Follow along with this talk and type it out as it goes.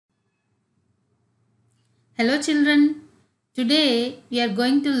Hello children, today we are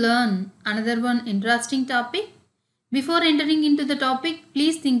going to learn another one interesting topic. Before entering into the topic,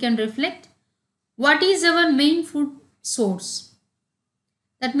 please think and reflect. What is our main food source?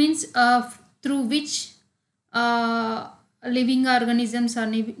 That means through which uh, living organisms or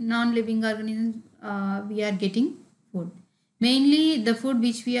non-living organisms we are getting food. Mainly the food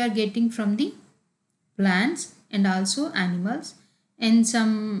which we are getting from the plants and also animals, and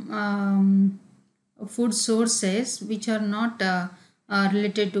some food sources which are not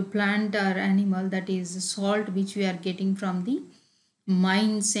related to plant or animal, that is salt which we are getting from the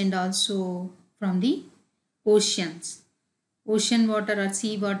mines and also from the oceans. Ocean water or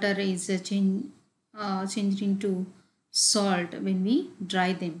sea water is changed into salt when we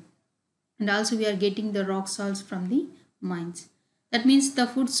dry them, and also we are getting the rock salts from the mines. That means the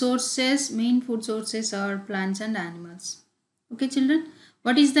food sources, main food sources are plants and animals. Okay children,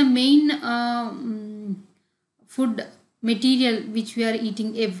 what is the main food material which we are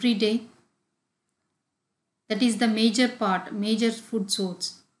eating every day? That is the major part, major food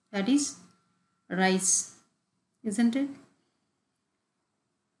source, that is rice, isn't it?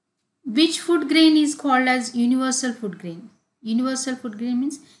 Which food grain is called as universal food grain? Universal food grain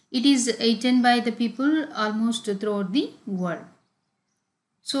means it is eaten by the people almost throughout the world.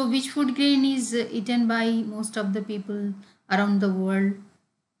 So which food grain is eaten by most of the people around the world?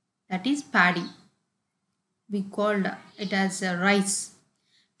 That is paddy. We called it as rice.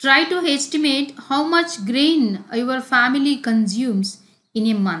 Try to estimate how much grain your family consumes in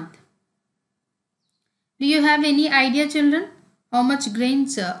a month. Do you have any idea children? How much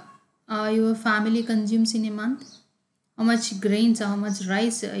grains your family consumes in a month? How much grains, how much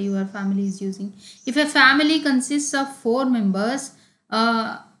rice your family is using? If a family consists of 4 members,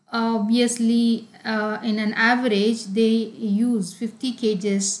 obviously in an average they use 50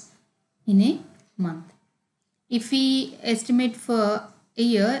 kgs in a month. If we estimate for a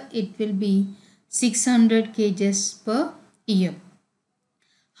year, it will be 600 kgs per year.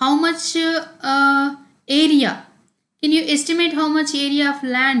 How much area? Can you estimate how much area of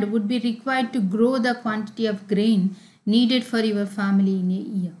land would be required to grow the quantity of grain needed for your family in a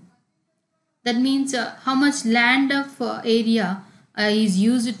year? That means how much land of area is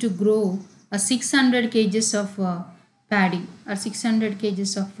used to grow 600 kgs of paddy or 600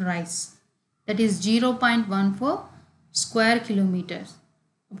 kgs of rice. That is 0.14 square kilometers.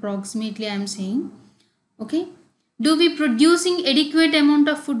 Approximately I am saying. Okay. Do we producing adequate amount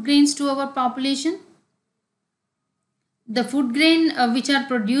of food grains to our population? The food grain which are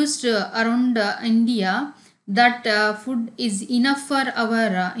produced around India, that food is enough for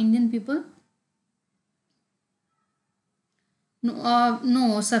our Indian people?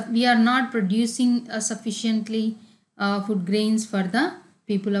 No, we are not producing sufficiently food grains for the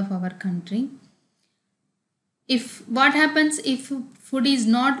people of our country. If what happens if food is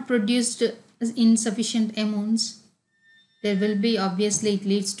not produced in sufficient amounts, there will be, obviously it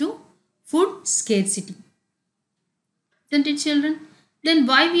leads to food scarcity, isn't it children? Then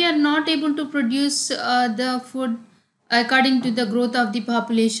why we are not able to produce the food according to the growth of the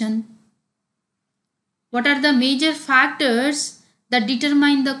population? What are the major factors that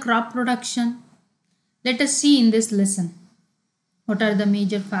determine the crop production? Let us see in this lesson. What are the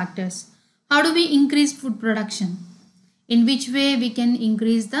major factors? How do we increase food production? In which way we can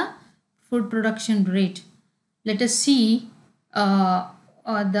increase the food production rate? Let us see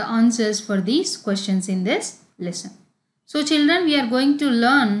the answers for these questions in this lesson. So children, we are going to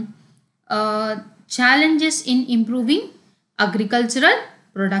learn challenges in improving agricultural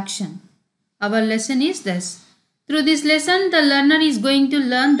production. Our lesson is this. Through this lesson, the learner is going to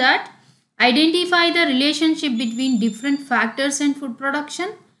learn that identify the relationship between different factors in food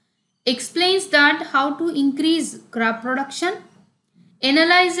production, explains that how to increase crop production,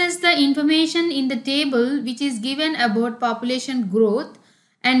 analyzes the information in the table which is given about population growth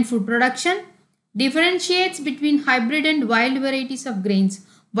and food production, differentiates between hybrid and wild varieties of grains.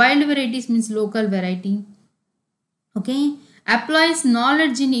 Wild varieties means local variety. Okay, applies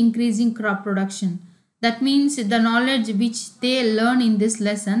knowledge in increasing crop production. That means the knowledge which they learn in this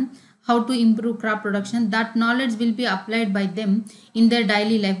lesson, how to improve crop production, that knowledge will be applied by them in their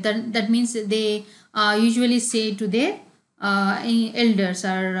daily life. That means they usually say to their elders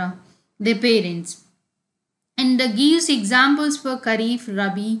or their parents, and gives examples for Kharif,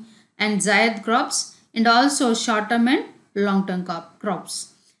 Rabi and Zaid crops, and also short-term and long-term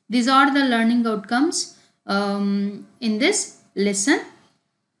crops. These are the learning outcomes in this lesson.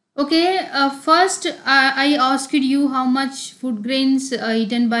 Okay, first I asked you how much food grains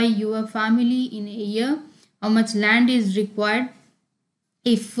eaten by your family in a year, how much land is required.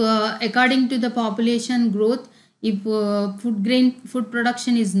 if according to the population growth, if food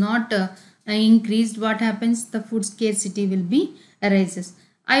production is not increased, what happens? The food scarcity will be arises.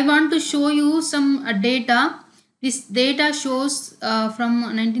 I want to show you some data. This data shows from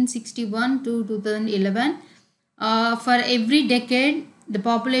 1961 to 2011. For every decade, the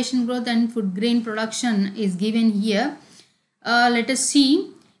population growth and food grain production is given here. Let us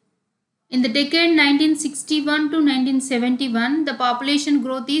see. In the decade 1961 to 1971, the population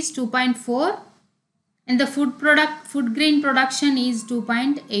growth is 2.4 and the food grain production is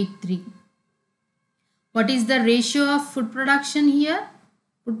 2.83. What is the ratio of food production here?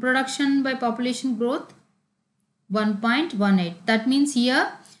 Food production by population growth 1.18. That means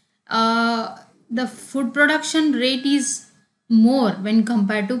here the food production rate is more when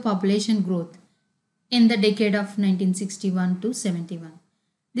compared to population growth in the decade of 1961 to 71.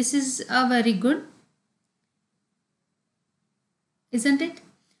 This is a very good, isn't it?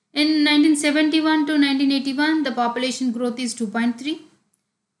 In 1971 to 1981, the population growth is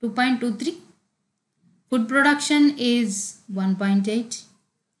 2.23. Food production is 1.8.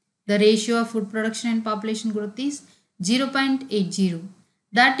 The ratio of food production and population growth is 0.80.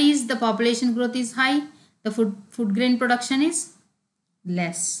 That is, the population growth is high, the food grain production is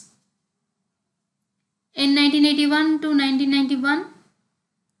less. In 1981 to 1991,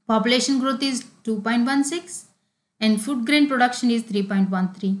 population growth is 2.16 and food grain production is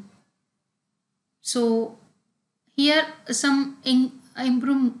 3.13. So here some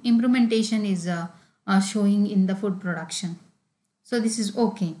implementation is showing in the food production. So this is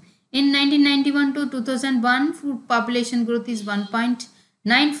okay. In 1991 to 2001, food population growth is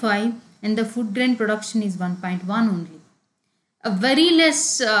 1.95 and the food grain production is 1.1 only. A very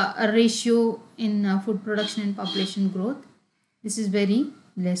less ratio in food production and population growth. This is very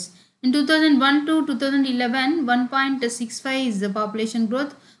less. In 2001 to 2011, 1.65 is the population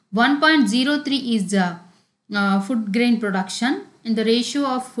growth, 1.03 is the food grain production, and the ratio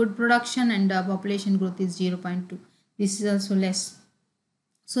of food production and population growth is 0.2. This is also less.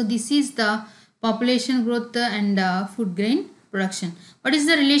 So this is the population growth and food grain production. What is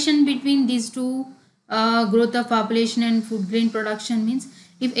the relation between these two? Growth of population and food grain production means,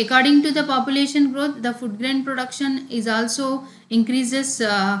 if according to the population growth, the food grain production is also increases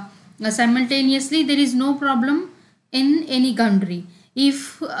simultaneously, there is no problem in any country.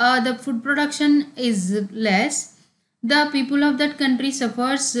 If the food production is less, the people of that country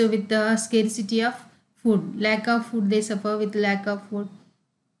suffers with the scarcity of food, lack of food. They suffer with lack of food.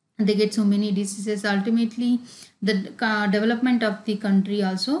 They get so many diseases. Ultimately, the development of the country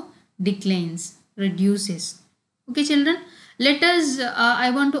also declines, reduces. Okay, children, let us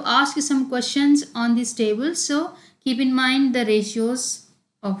I want to ask you some questions on this table, so keep in mind the ratios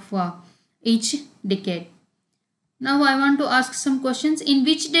of each decade. Now I want to ask some questions. In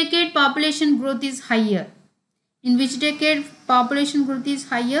which decade population growth is higher? In which decade population growth is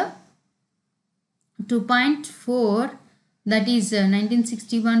higher? 2.4, that is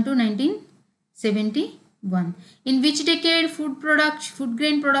 1961 to 1971. In which decade food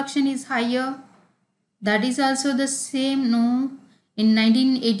grain production is higher? That is also the same, no, in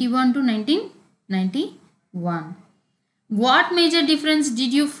 1981 to 1991. What major difference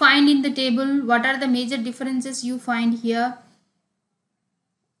did you find in the table? What are the major differences you find here?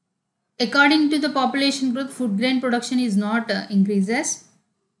 According to the population growth, food grain production is not increases.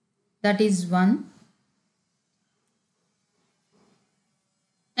 That is one.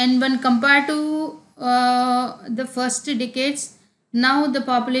 And when compared to the first decades, now the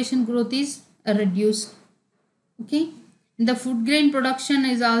population growth is reduced. Okay. The food grain production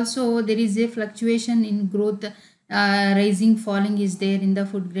is also, there is a fluctuation in growth, rising, falling is there in the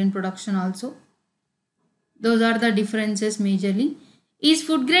food grain production also. Those are the differences majorly. Is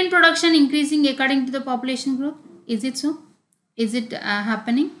food grain production increasing according to the population growth? Is it so? Is it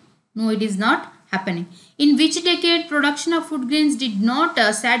happening? No, it is not happening. In which decade production of food grains did not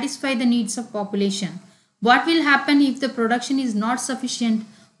satisfy the needs of population? What will happen if the production is not sufficient?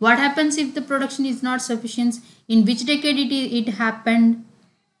 What happens if the production is not sufficient? In which decade it happened?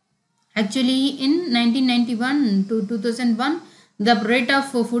 Actually, in 1991 to 2001, the rate of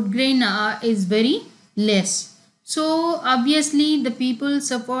food grain is very less. So obviously the people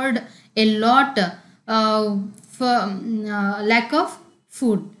suffered a lot for lack of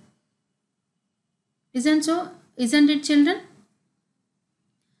food. Isn't so? Isn't it, children?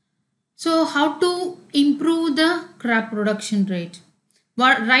 So how to improve the crop production rate?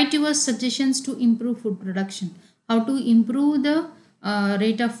 Write your suggestions to improve food production. How to improve the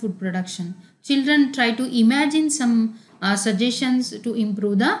rate of food production? Children, try to imagine some suggestions to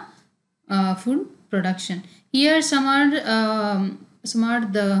improve the food production. Here some are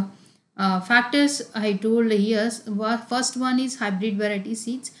the factors I told here. First one is hybrid variety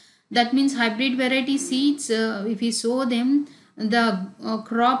seeds. That means hybrid variety seeds, if we sow them, the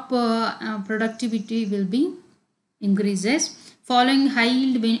crop productivity will be increases. Following high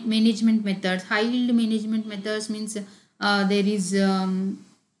yield management methods. High yield management methods means there is at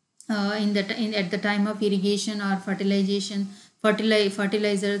the time of irrigation or fertilizers.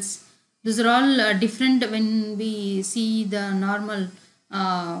 These are all different when we see the normal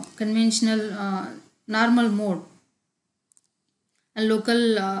conventional normal mode and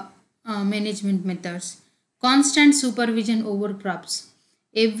local management methods. Constant supervision over crops.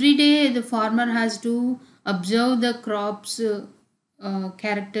 Every day the farmer has to observe the crops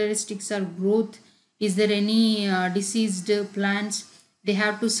characteristics or growth. Is there any diseased plants? They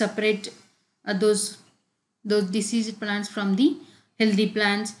have to separate those diseased plants from the healthy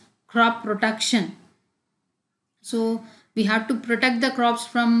plants. Crop protection. So we have to protect the crops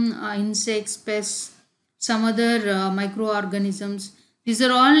from insects, pests, some other microorganisms. These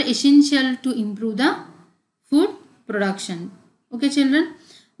are all essential to improve the food production. Okay, children.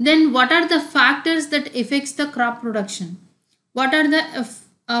 Then what are the factors that affects the crop production? What are the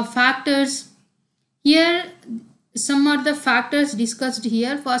factors? Here some are the factors discussed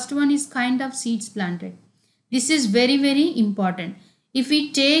here. First one is kind of seeds planted. This is very, very important. If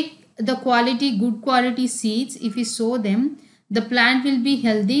we take the good quality seeds, if we sow them, the plant will be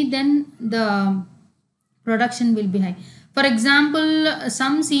healthy, then the production will be high. For example,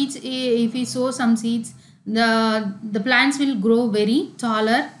 some seeds, if we sow some seeds, the plants will grow very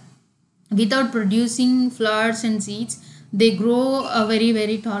taller without producing flowers and seeds. They grow very,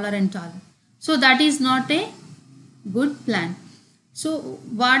 very taller and taller. So that is not a good plant. So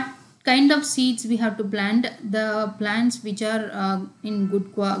what kind of seeds we have to plant? The plants which are in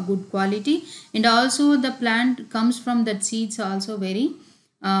good quality, and also the plant comes from that seeds also very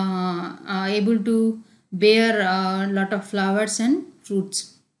able to bear a lot of flowers and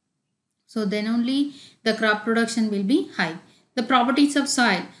fruits. So then only the crop production will be high. The properties of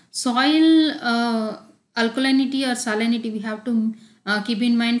soil. Soil alkalinity or salinity we have to keep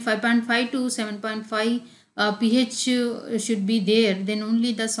in mind. 5.5 to 7.5 pH should be there. Then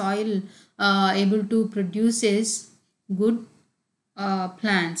only the soil able to produces good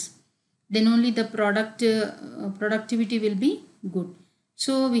plants. Then only the productivity will be good.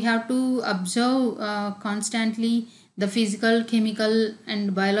 So we have to observe constantly the physical, chemical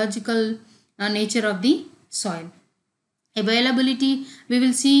and biological nature of the soil. Availability, we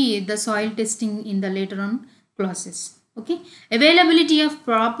will see the soil testing in the later on classes. Okay, availability of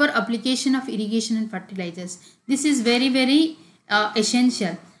proper application of irrigation and fertilizers. This is very, very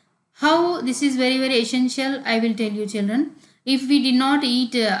essential. How this is very, very essential, I will tell you, children. If we did not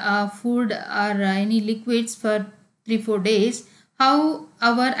eat food or any liquids for 3-4 days, how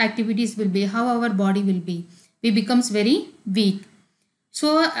our activities will be, how our body will be, we becomes very weak.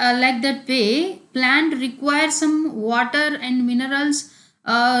 So like that way, plant requires some water and minerals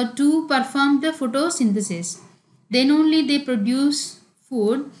to perform the photosynthesis. Then only they produce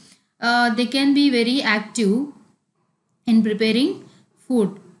food. They can be very active in preparing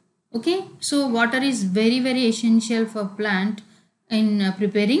food. Okay, so water is very, very essential for plant in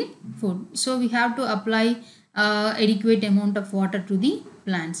preparing food. So we have to apply adequate amount of water to the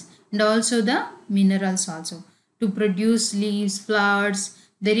plants, and also the minerals also. To produce leaves, flowers,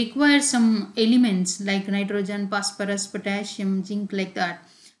 they require some elements like nitrogen, phosphorus, potassium, zinc, like that.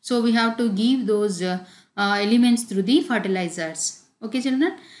 So we have to give those elements through the fertilizers. Okay,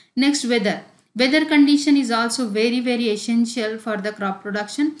 children. Next, weather. Weather condition is also very, very essential for the crop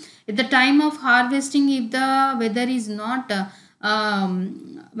production. At the time of harvesting, if the weather is not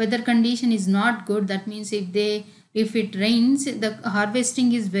weather condition is not good, that means if it rains, the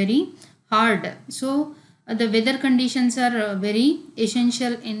harvesting is very hard. So the weather conditions are very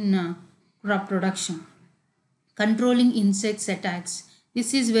essential in crop production. Controlling insects attacks.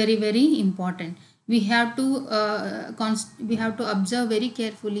 This is very, very important. We have to observe very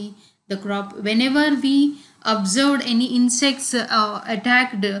carefully the crop. Whenever we observed any insects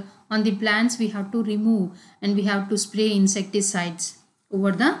attacked on the plants, we have to remove and we have to spray insecticides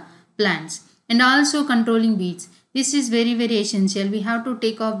over the plants. And also controlling weeds. This is very, very essential. We have to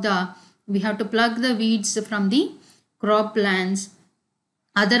plug the weeds from the crop plants.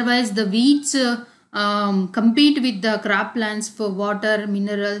 Otherwise the weeds compete with the crop plants for water,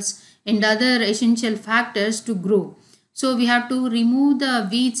 minerals and other essential factors to grow. So we have to remove the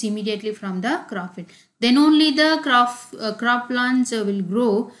weeds immediately from the crop field. Then only the crop plants will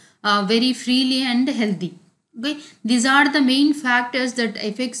grow very freely and healthy. Okay, these are the main factors that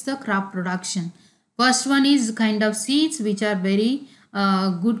affects the crop production. First one is kind of seeds which are very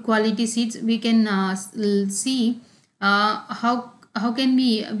good quality seeds, we can see how can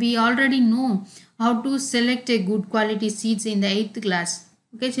we already know how to select a good quality seeds in the 8th class.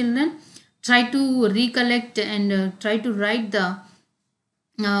 Okay children, try to recollect and try to write the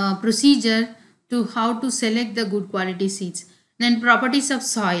procedure to how to select the good quality seeds. Then properties of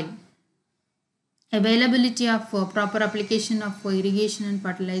soil, availability of proper application of irrigation and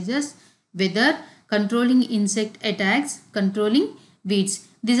fertilizers, weather, controlling insect attacks, controlling weeds.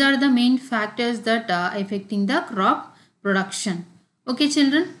 These are the main factors that are affecting the crop production. Okay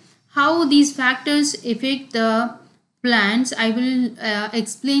children, how these factors affect the plants I will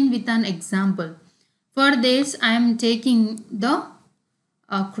explain with an example. For this I am taking the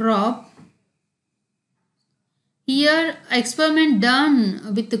crop. Here experiment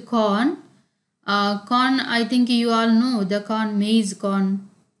done with the corn. Corn, I think you all know the corn, maize corn,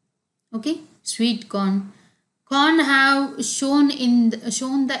 okay, sweet corn. Corn have shown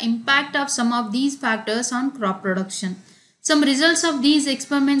the impact of some of these factors on crop production. Some results of these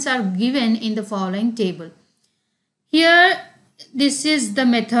experiments are given in the following table. Here, this is the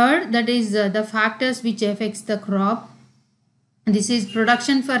method, that is the factors which affects the crop. This is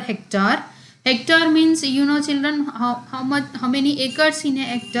production per hectare. Hectare means, you know children, how many acres in a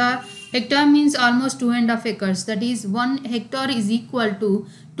hectare. Hectare means almost 2.5 acres. That is 1 hectare is equal to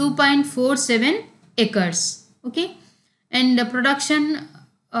 2.47 acres. Okay, and the production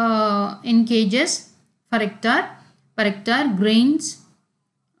in kgs per hectare, grains.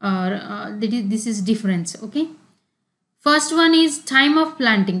 This is difference. Okay, first one is time of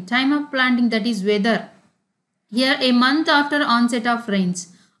planting. Time of planting, that is weather. Here a month after onset of rains.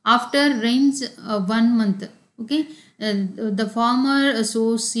 After rains 1 month. Okay, the farmer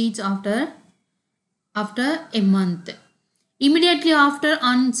sows seeds after a month. Immediately after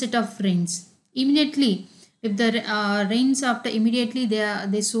onset of rains. Immediately, if the rains after, immediately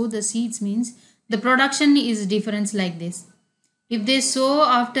they sow the seeds, means the production is difference like this. If they sow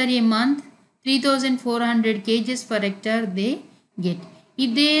after a month, 3400 kgs per hectare they get.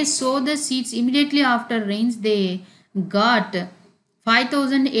 If they sow the seeds immediately after rains, they got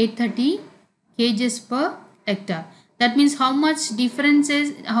 5830 kgs per hectare. That means how much difference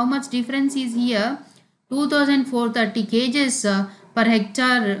is here? 2430 kgs per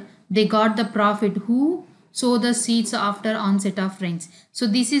hectare they got the profit who sow the seeds after onset of rains. So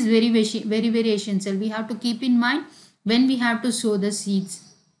this is very essential. We have to keep in mind when we have to sow the seeds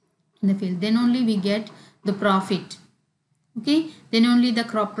in the field, then only we get the profit. Okay, then only the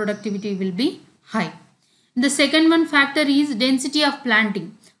crop productivity will be high. The second one factor is density of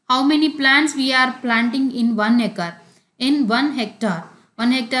planting. How many plants we are planting in 1 acre? In 1 hectare.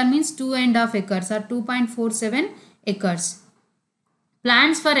 1 hectare means 2.5 acres or 2.47 acres.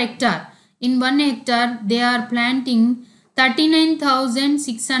 Plants per hectare. In 1 hectare they are planting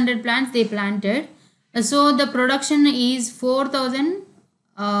 39,600 plants they planted. So the production is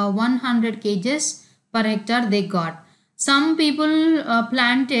 4,100 kgs per hectare they got. Some people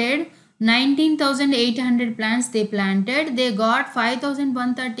planted 19,800 plants they planted. They got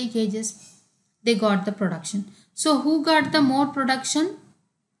 5,130 kgs. They got the production. So who got the more production?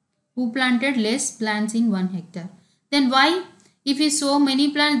 Who planted less plants in 1 hectare. Then why? If we sow many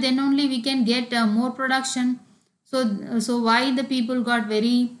plants, then only we can get more production. So why the people got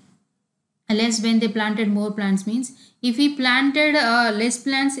very less when they planted more plants? Means if we planted less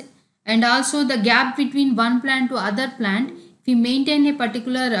plants, and also the gap between one plant to other plant, if we maintain a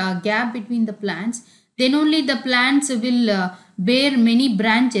particular gap between the plants, then only the plants will bear many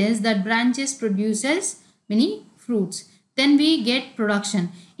branches. That branches produces many fruits. Then we get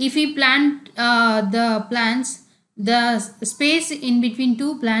production. If we plant the plants, the space in between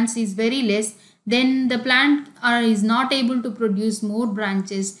two plants is very less, then the plant is not able to produce more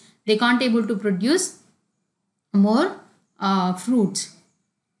branches. They can't able to produce more fruits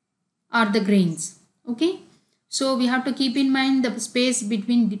or the grains. Okay, so we have to keep in mind the space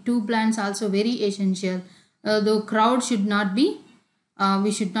between the two plants also very essential. The crowd should not be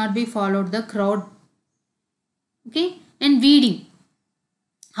we should not be followed the crowd. Okay, and weeding,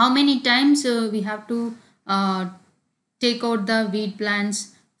 how many times we have to take out the weed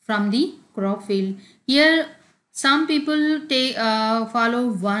plants from the crop field. Here some people take follow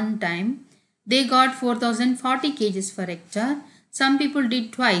one time, they got 4,040 kgs per hectare. Some people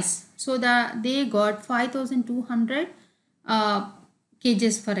did twice, so that they got 5,200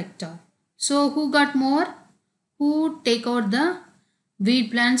 kgs per hectare. So who got more? Who take out the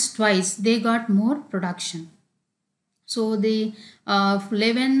weed plants twice, they got more production. So the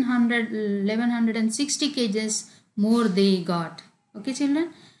 1160 kgs more they got. Okay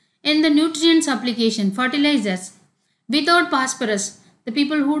children. In the nutrients application, fertilizers, without phosphorus, The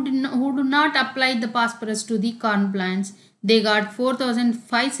people who do not apply the phosphorus to the corn plants, they got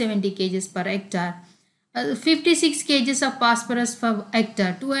 4,570 kgs per hectare. 56 kgs of phosphorus per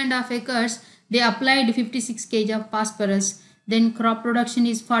hectare. 2.5 acres, they applied 56 kg of phosphorus. Then crop production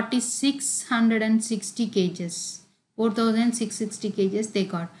is 4,660 kgs. 4,660 kgs they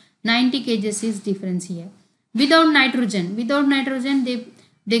got. 90 kgs is difference here. Without nitrogen,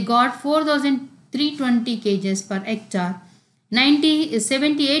 they got 4,320 kgs per hectare.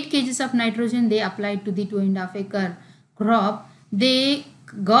 78 kgs of nitrogen they applied to the 2.5 acre crop. They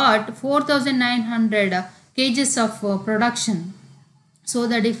got 4,900 kgs of production. So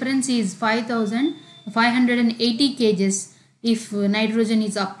the difference is 5,580 kgs if nitrogen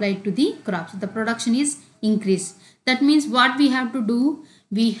is applied to the crops. The production is increased. That means what we have to do,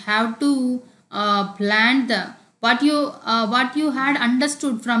 we have to plant the what you had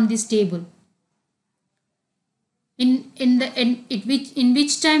understood from this table. In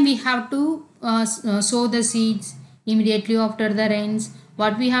which time we have to sow the seeds immediately after the rains.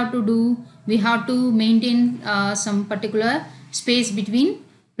 What we have to do, we have to maintain some particular space between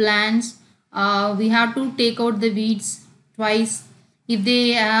plants. We have to take out the weeds twice. If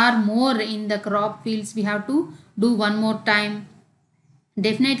they are more in the crop fields, we have to do one more time.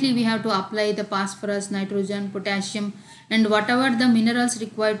 Definitely we have to apply the phosphorus, nitrogen, potassium, and whatever the minerals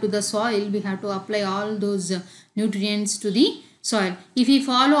required to the soil, we have to apply all those nutrients to the soil. If we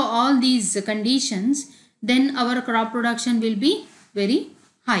follow all these conditions, then our crop production will be very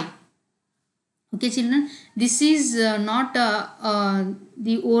high. Okay children, this is not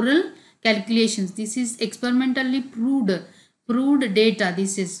the oral calculations. This is experimentally proved data.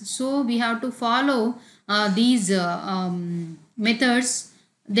 This is, so we have to follow these methods,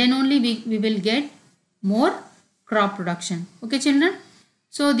 then only we will get more crop production. Okay children,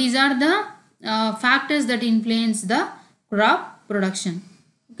 so these are the factors that influence the crop production.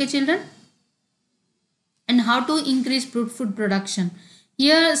 Okay children, and how to increase food production.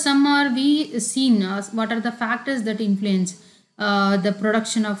 Here some are we seen what are the factors that influence the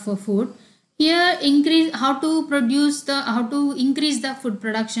production of food. Here how to increase the food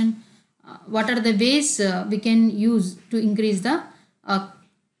production. What are the ways we can use to increase the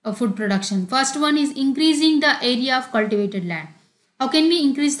food production. First one is increasing the area of cultivated land. How can we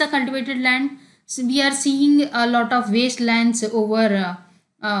increase the cultivated land? So we are seeing a lot of wastelands over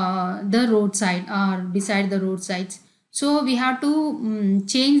the roadside or beside the roadsides. So we have to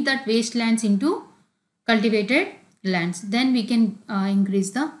change that wastelands into cultivated lands. Then we can increase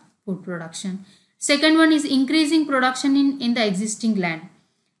the food production. Second one is increasing production in the existing land.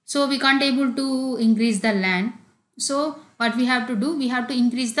 So we can't able to increase the land. So what we have to do, we have to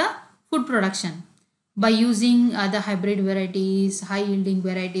increase the food production by using the hybrid varieties, high yielding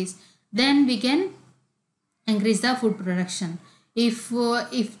varieties. Then we can increase the food production. If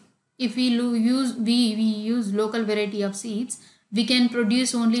we use local variety of seeds, we can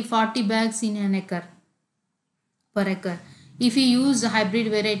produce only 40 bags in an acre per acre. If we use hybrid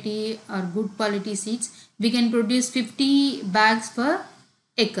variety or good quality seeds, we can produce 50 bags per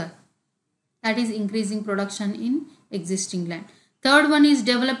acre. That is increasing production in existing land. Third one is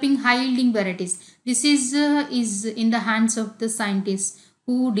developing high yielding varieties. This is in the hands of the scientists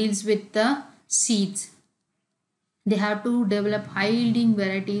who deals with the seeds. They have to develop high yielding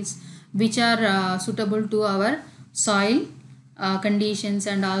varieties which are suitable to our soil conditions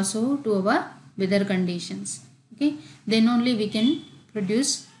and also to our weather conditions. Okay, then only we can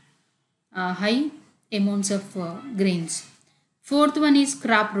produce high amounts of grains. Fourth one is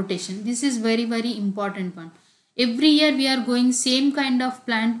crop rotation. This is very important one. Every year we are going same kind of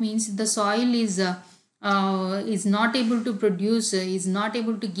plant, means the soil is not able to produce, is not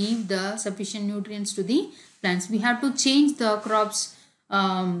able to give the sufficient nutrients to the plants. We have to change the crops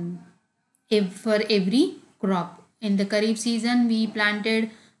for every crop. In the Kharif season we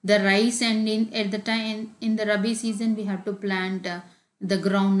planted the rice, and at the time in the Rabi season we have to plant the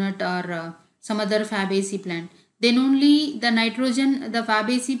groundnut or some other fabaceae plant. Then only the nitrogen, the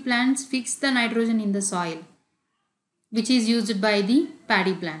fabaceae plants fix the nitrogen in the soil, which is used by the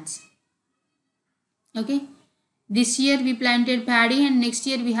paddy plants. Okay, this year we planted paddy and next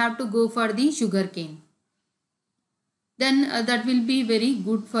year we have to go for the sugarcane. Then that will be very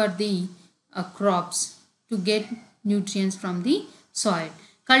good for the crops to get nutrients from the soil.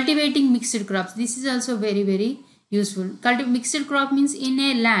 Cultivating mixed crops. This is also very useful. Mixed crop means in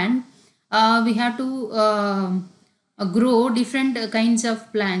a land we have to grow different kinds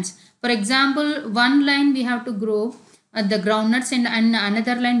of plants. For example, one line we have to grow the groundnuts and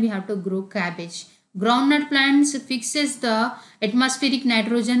another line we have to grow cabbage. Groundnut plants fixes the atmospheric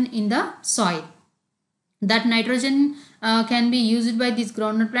nitrogen in the soil. That nitrogen can be used by these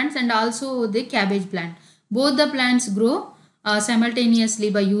groundnut plants and also the cabbage plant. Both the plants grow simultaneously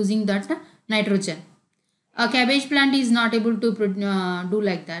by using that nitrogen. A cabbage plant is not able to do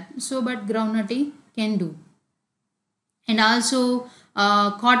like that, so but groundnut can do. And also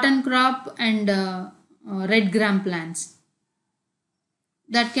cotton crop and red gram plants,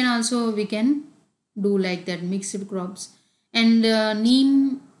 that can also we can do like that, mixed crops. And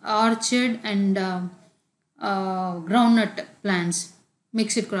neem, orchard and groundnut plants,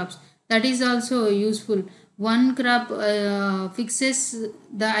 mixed crops, that is also useful. One crop fixes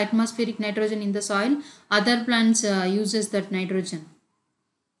the atmospheric nitrogen in the soil, other plants uses that nitrogen.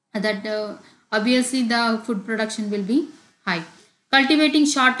 That obviously the food production will be high. Cultivating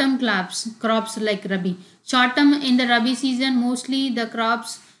short term crops like rabi. Short term, in the rabi season, mostly the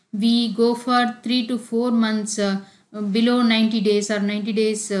crops we go for 3 to 4 months, below 90 days or 90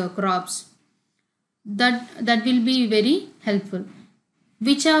 days crops. That will be very helpful.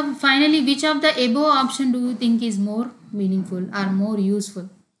 Which of the above option do you think is more meaningful or more useful?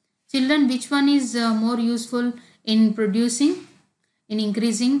 Children, which one is more useful in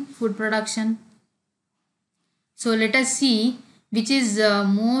increasing food production? So let us see which is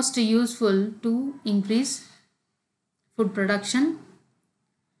most useful to increase food production.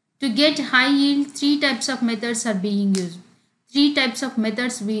 To get high yield, 3 types of methods are being used. 3 types of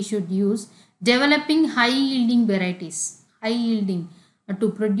methods we should use. Developing high yielding varieties. High yielding, to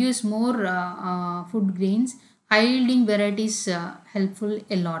produce more food grains. High yielding varieties helpful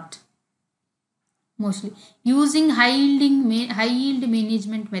a lot. Mostly using high yield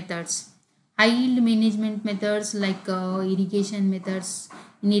management methods. High yield management methods like irrigation methods.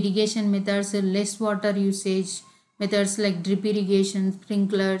 In irrigation methods, less water usage methods like drip irrigation,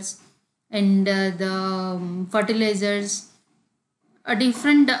 sprinklers, and the fertilizers.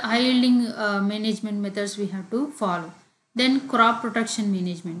 Different high yielding management methods we have to follow. Then crop protection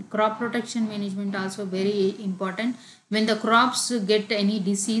management. Crop protection management also very important. When the crops get any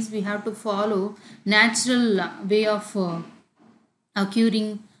disease, we have to follow natural way of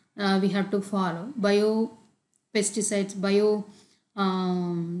curing. We have to follow bio pesticides, bio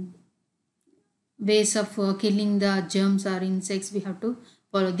ways of killing the germs or insects. We have to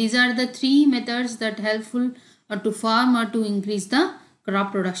follow. These are the 3 methods that helpful to farmer to increase the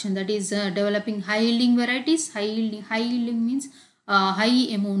crop production. That is developing high yielding varieties. High yielding means high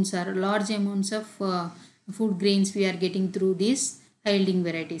amounts or large amounts of food grains we are getting through these high yielding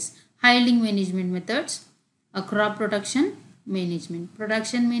varieties. High yielding management methods, crop production management.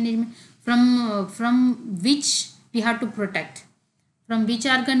 From which we have to protect. From which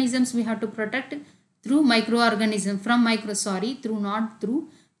organisms we have to protect? Through microorganisms. From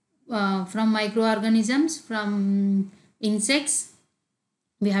microorganisms, from insects,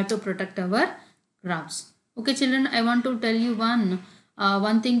 we have to protect our crops. Okay children, I want to tell you one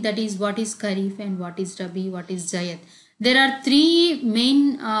thing, that is what is Kharif and what is Rabi, what is Zaid. There are 3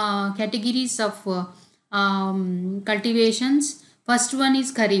 main categories of cultivations. First one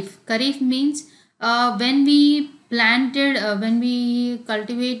is Kharif. Kharif means when we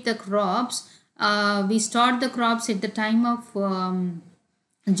cultivate the crops, we start the crops at the time of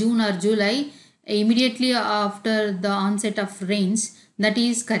June or July, immediately after the onset of rains. That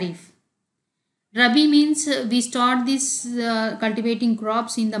is Kharif. Rabi means we start this cultivating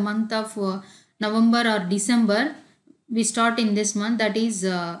crops in the month of November or December. We start in this month, that is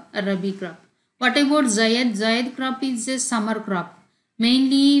a Rabi crop. What about Zaid? Zaid crop is a summer crop.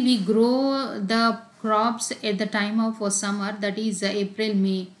 Mainly we grow the crops at the time of summer, that is April,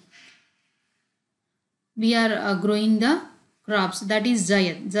 May. We are growing the crops, that is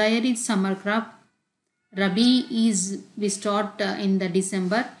Zaid. Zaid is summer crop. Rabi is we start in the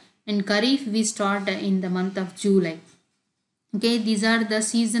December, and Kharif we start in the month of July. Okay, these are the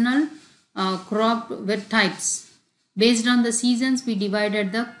seasonal crop types. Based on the seasons, we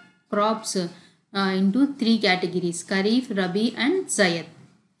divided the crops into 3 categories: Kharif, Rabi and Zaid.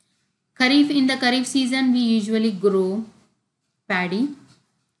 In the Kharif season, we usually grow paddy,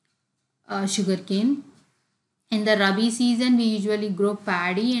 sugarcane. In the Rabi season, we usually grow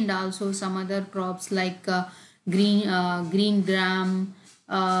paddy and also some other crops like green gram,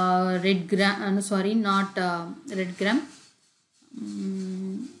 red gram, red gram,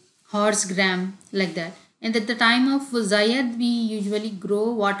 horse gram, like that. And at the time of Zaid, we usually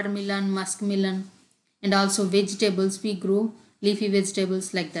grow watermelon, muskmelon, and also vegetables. We grow leafy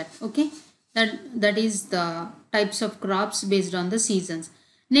vegetables like that. Okay, that is the types of crops based on the seasons.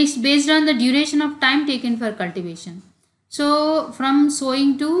 Next, based on the duration of time taken for cultivation. So from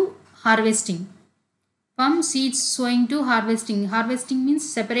sowing to harvesting. From seeds sowing to harvesting. Harvesting means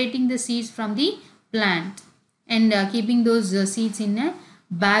separating the seeds from the plant and keeping those seeds in a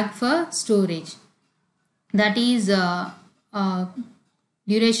bag for storage. That is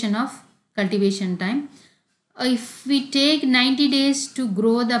duration of cultivation time. If we take 90 days to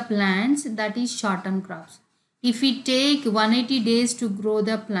grow the plants, that is short term crops. If we take 180 days to grow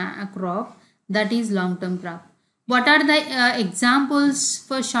the crop, that is long term crop. What are the examples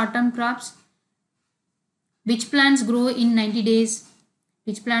for short term crops? Which plants grow in 90 days?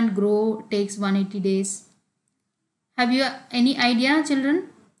 Which plant takes 180 days? Have you any idea, children?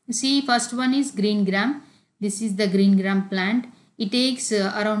 See, first one is green gram. This is the green gram plant. It takes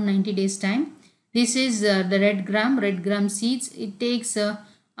around 90 days time. This is the red gram seeds. It takes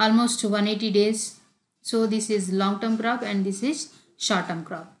almost 180 days. So this is long term crop and this is short term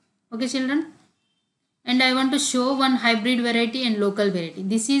crop. Okay, children? And I want to show one hybrid variety and local variety.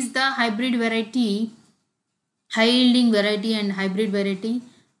 This is the hybrid variety, high yielding variety and hybrid variety,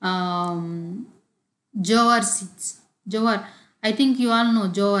 jowar seeds. Jowar, I think you all know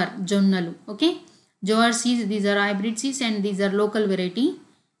jowar, jonnalu. Okay, jowar seeds, these are hybrid seeds and these are local variety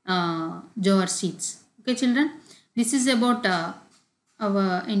jowar seeds. Okay, children, this is about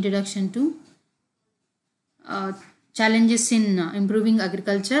our introduction to challenges in improving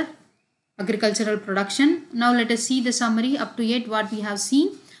agricultural production. Now let us see the summary up to yet what we have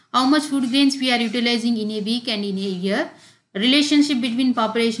seen. How much food grains we are utilizing in a week and in a year, relationship between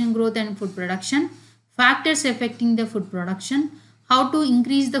population growth and food production, factors affecting the food production, how to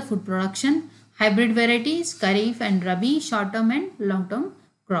increase the food production, hybrid varieties, kharif and rabi, short term and long term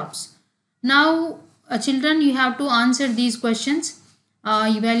crops. Now children, you have to answer these questions.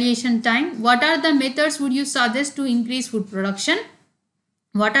 Evaluation time. What are the methods would you suggest to increase food production?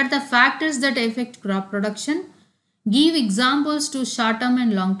 What are the factors that affect crop production? Give examples to short-term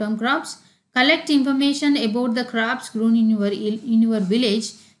and long-term crops. Collect information about the crops grown in your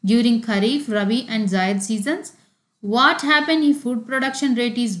village during Kharif, Rabi and Zaid seasons. What happens if food production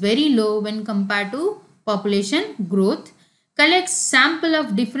rate is very low when compared to population growth? Collect sample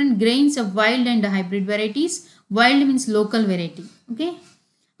of different grains of wild and hybrid varieties. Wild means local variety. Okay.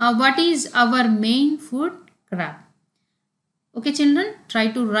 What is our main food crop? Okay, children, try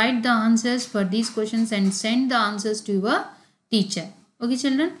to write the answers for these questions and send the answers to your teacher. Okay,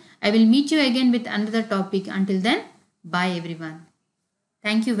 children, I will meet you again with another topic. Until then, bye everyone.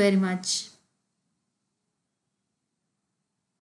 Thank you very much.